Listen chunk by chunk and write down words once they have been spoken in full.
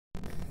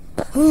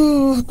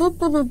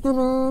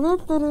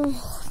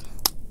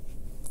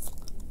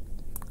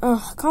Oh,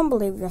 I can't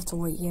believe we have to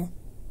wait here.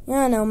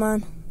 Yeah, I know,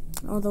 man.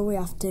 Although we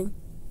have to.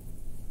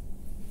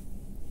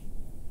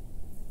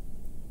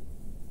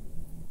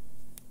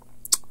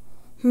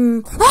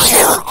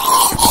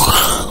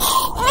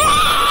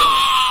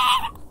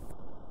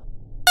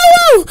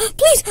 Oh,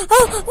 please!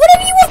 Oh,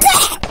 whatever you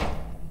want!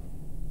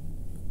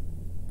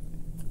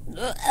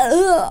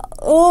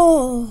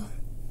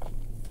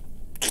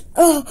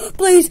 Oh,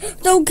 please,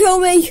 don't kill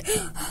me!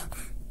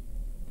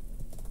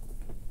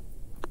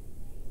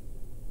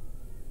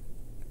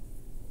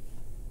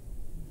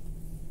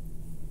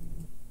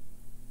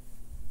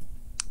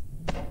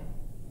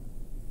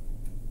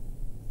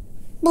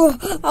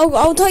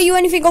 I'll tell you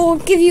anything. I'll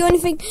give you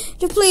anything.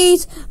 Just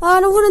please. I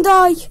don't want to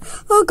die.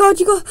 Oh God,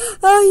 you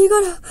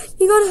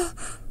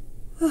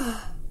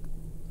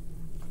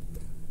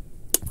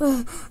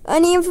gotta.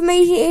 Any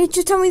information?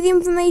 Just tell me the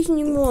information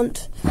you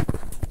want.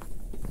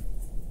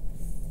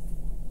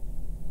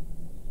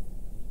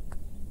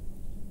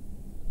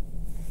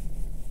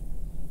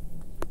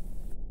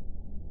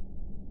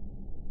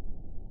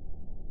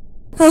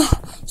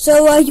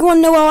 So you want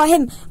to know about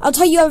him? I'll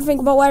tell you everything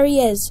about where he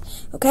is.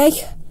 Okay.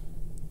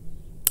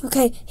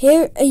 Okay,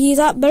 here he's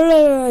at the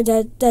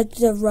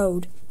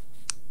road.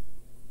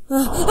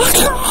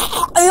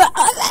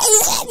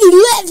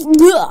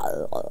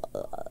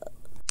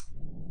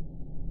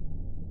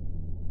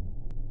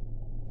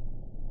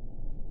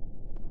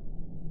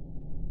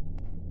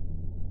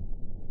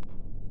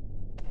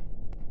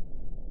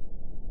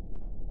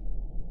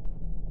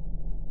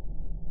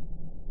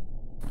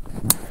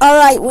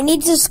 Alright, we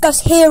need to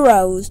discuss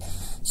heroes.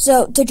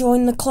 So, to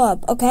join the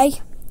club,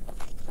 okay?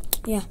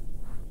 Yeah.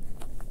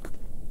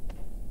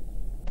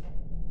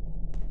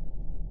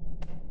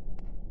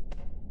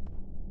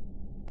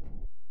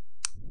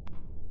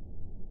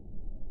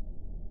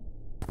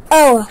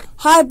 Oh,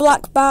 hi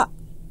Black Bat.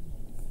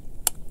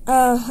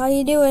 How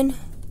you doing?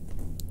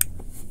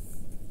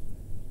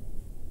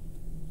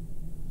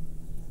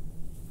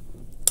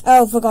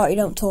 Oh, forgot you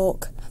don't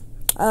talk.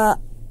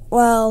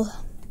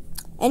 Well,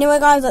 anyway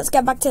guys, let's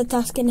get back to the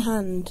task in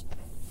hand.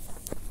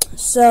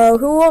 So,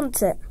 who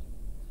wants it?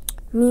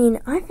 I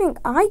mean, I think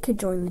I could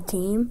join the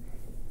team.